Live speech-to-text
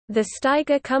The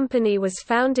Steiger Company was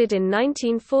founded in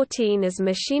 1914 as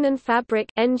Maschinenfabrik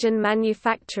Engine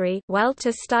Manufactory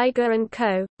Walter Steiger &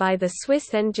 Co., by the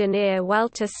Swiss engineer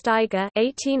Walter Steiger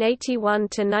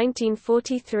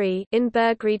 (1881–1943) in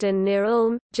Bergrieden near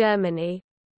Ulm, Germany.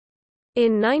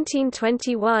 In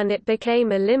 1921 it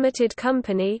became a limited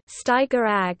company,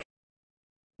 Steiger AG.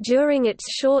 During its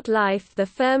short life the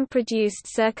firm produced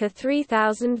circa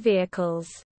 3,000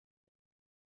 vehicles.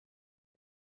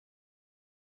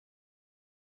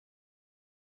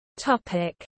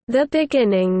 The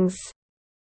beginnings.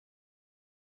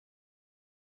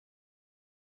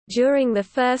 During the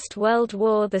First World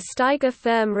War the Steiger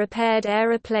firm repaired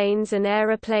aeroplanes and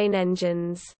aeroplane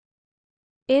engines.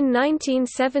 In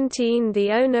 1917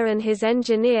 the owner and his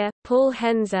engineer, Paul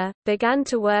Henze, began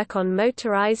to work on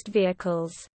motorized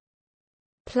vehicles.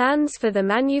 Plans for the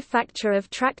manufacture of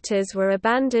tractors were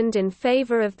abandoned in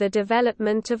favor of the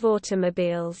development of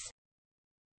automobiles.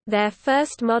 Their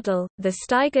first model, the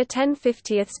Steiger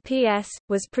 1050 PS,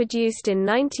 was produced in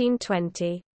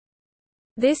 1920.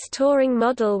 This touring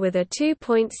model with a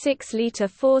 2.6-liter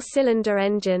four-cylinder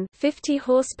engine 50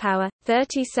 horsepower,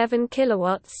 37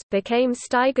 kilowatts, became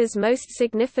Steiger's most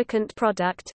significant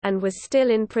product, and was still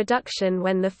in production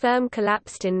when the firm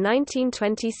collapsed in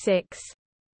 1926.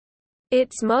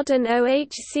 Its modern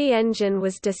OHC engine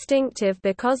was distinctive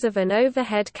because of an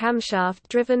overhead camshaft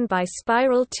driven by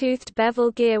spiral-toothed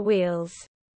bevel gear wheels.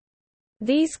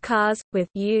 These cars, with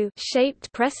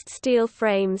U-shaped pressed steel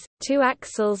frames, two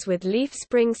axles with leaf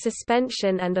spring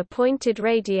suspension and a pointed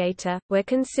radiator, were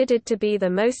considered to be the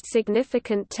most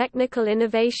significant technical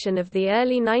innovation of the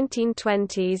early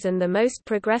 1920s and the most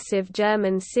progressive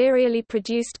German serially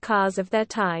produced cars of their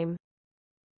time.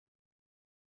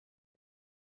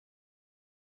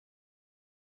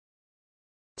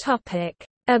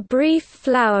 A brief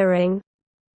flowering.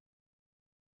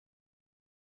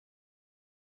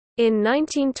 In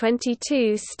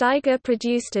 1922 Steiger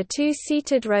produced a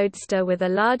two-seated roadster with a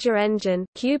larger engine,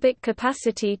 cubic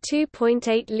capacity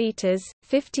 2.8 liters,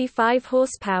 55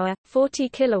 horsepower, 40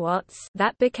 kilowatts,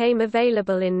 that became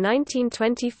available in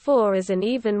 1924 as an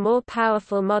even more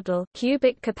powerful model,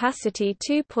 cubic capacity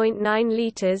 2.9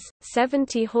 liters,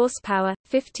 70 horsepower,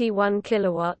 51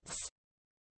 kilowatts.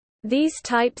 These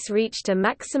types reached a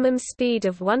maximum speed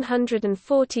of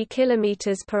 140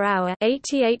 km per hour,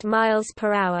 88 miles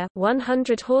per hour.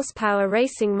 100 horsepower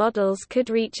racing models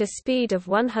could reach a speed of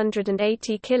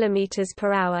 180 km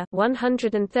per hour,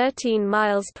 113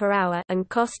 miles per hour, and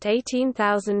cost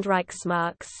 18,000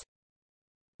 Reichsmarks.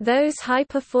 Those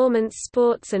high-performance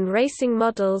sports and racing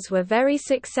models were very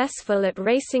successful at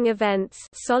racing events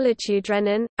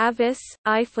Solituderennen, Avis,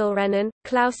 Eifelrennen,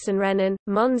 Klausenrennen,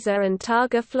 Monza and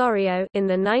Targa Florio in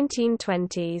the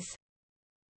 1920s.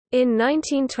 In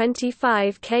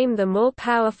 1925 came the more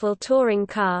powerful touring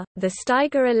car, the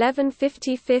Steiger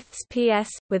 1155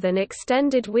 PS, with an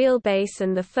extended wheelbase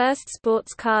and the first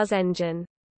sports car's engine.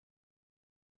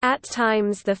 At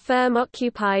times the firm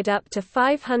occupied up to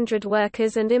 500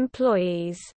 workers and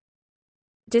employees.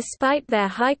 Despite their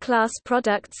high-class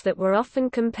products that were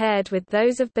often compared with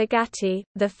those of Bugatti,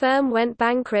 the firm went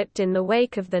bankrupt in the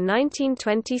wake of the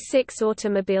 1926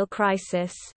 automobile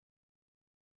crisis.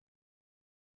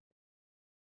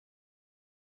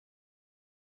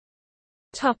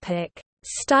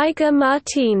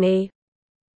 Steiger-Martini.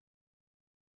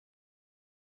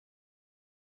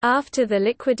 After the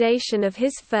liquidation of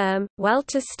his firm,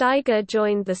 Walter Steiger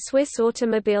joined the Swiss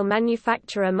automobile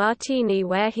manufacturer Martini,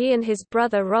 where he and his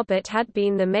brother Robert had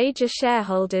been the major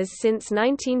shareholders since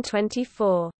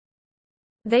 1924.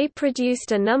 They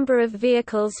produced a number of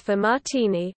vehicles for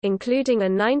Martini, including a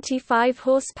 95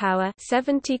 horsepower,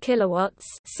 70 kilowatts,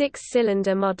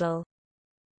 six-cylinder model.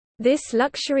 This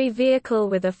luxury vehicle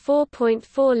with a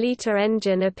 4.4-liter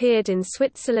engine appeared in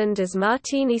Switzerland as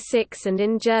Martini 6 and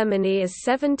in Germany as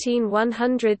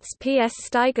 17/100 PS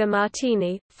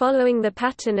Steiger-Martini. Following the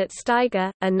pattern at Steiger,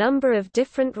 a number of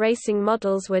different racing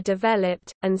models were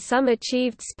developed, and some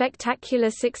achieved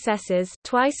spectacular successes,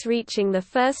 twice reaching the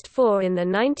first four in the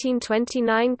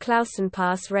 1929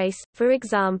 Klausenpass race, for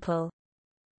example.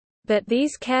 But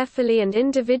these carefully and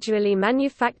individually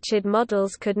manufactured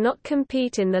models could not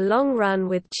compete in the long run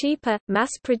with cheaper,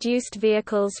 mass-produced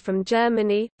vehicles from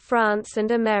Germany, France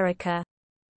and America.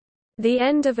 The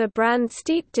end of a brand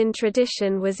steeped in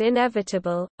tradition was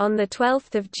inevitable. On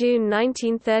 12 June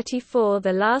 1934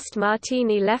 the last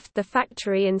Martini left the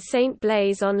factory in Saint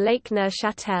Blaise on Lake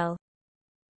Neuchâtel.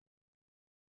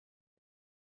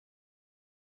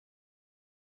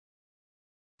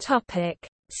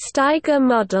 Steiger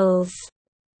models.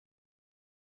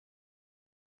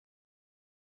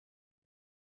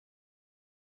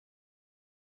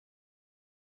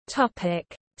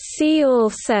 See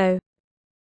also: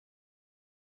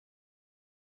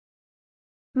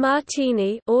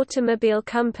 Martini Automobile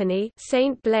Company,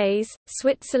 Saint Blaise,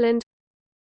 Switzerland.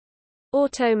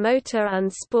 Auto Motor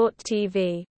und Sport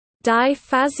TV. Die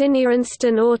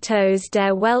faszinierendsten Autos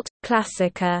der Welt,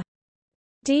 Klassiker.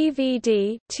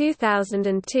 DVD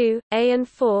 2002,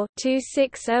 AN4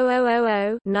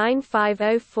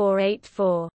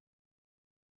 2600009500484.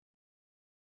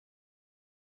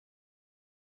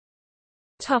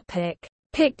 Topic: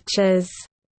 Pictures.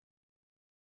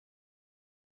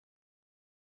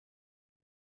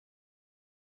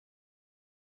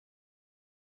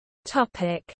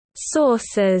 Topic: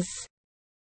 Sources.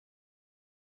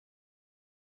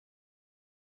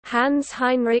 Hans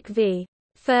Heinrich v.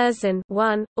 Fersen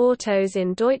 1, Autos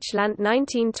in Deutschland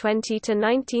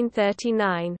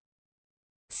 1920–1939.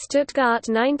 Stuttgart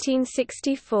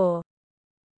 1964.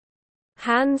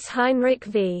 Hans Heinrich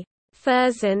v.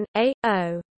 Fersen,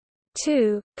 A.O.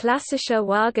 2, Klassischer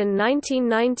Wagen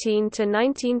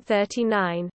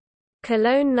 1919–1939.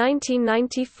 Cologne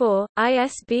 1994,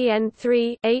 ISBN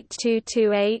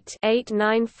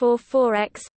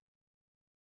 3-8228-8944-X.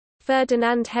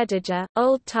 Ferdinand Hediger,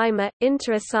 Oldtimer,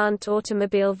 Interessant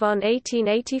Automobil von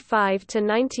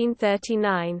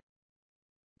 1885–1939.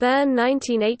 Bern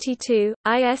 1982,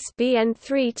 ISBN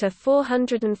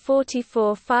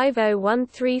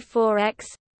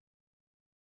 3-444-50134-X.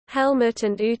 Helmut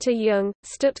und Uta Jung,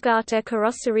 Stuttgarter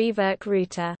Karosseriewerk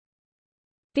Reuter.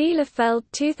 Bielefeld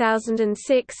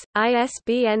 2006,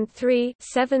 ISBN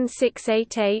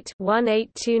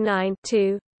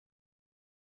 3-7688-1829-2.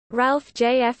 Ralph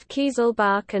J. F.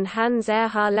 Kieselbach and Hans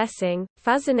Erhard Lessing,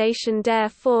 Faszination der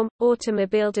Form,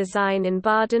 Automobildesign in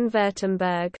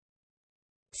Baden-Württemberg.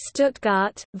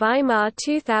 Stuttgart, Weimar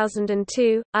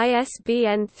 2002,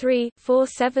 ISBN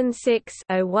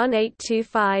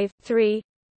 3-476-01825-3.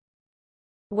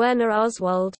 Werner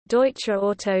Oswald, Deutsche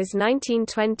Autos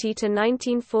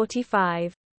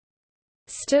 1920–1945.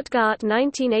 Stuttgart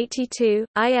 1982,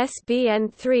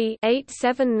 ISBN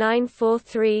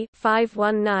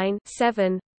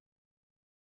 3-87943-519-7.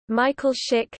 Michael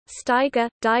Schick, Steiger,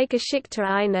 Die Geschichte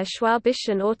einer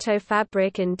schwäbischen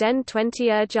Autofabrik in den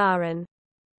 20er Jahren.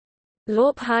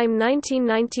 Lorpheim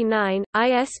 1999,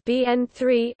 ISBN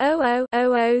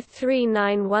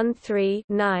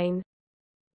 3-00-003913-9.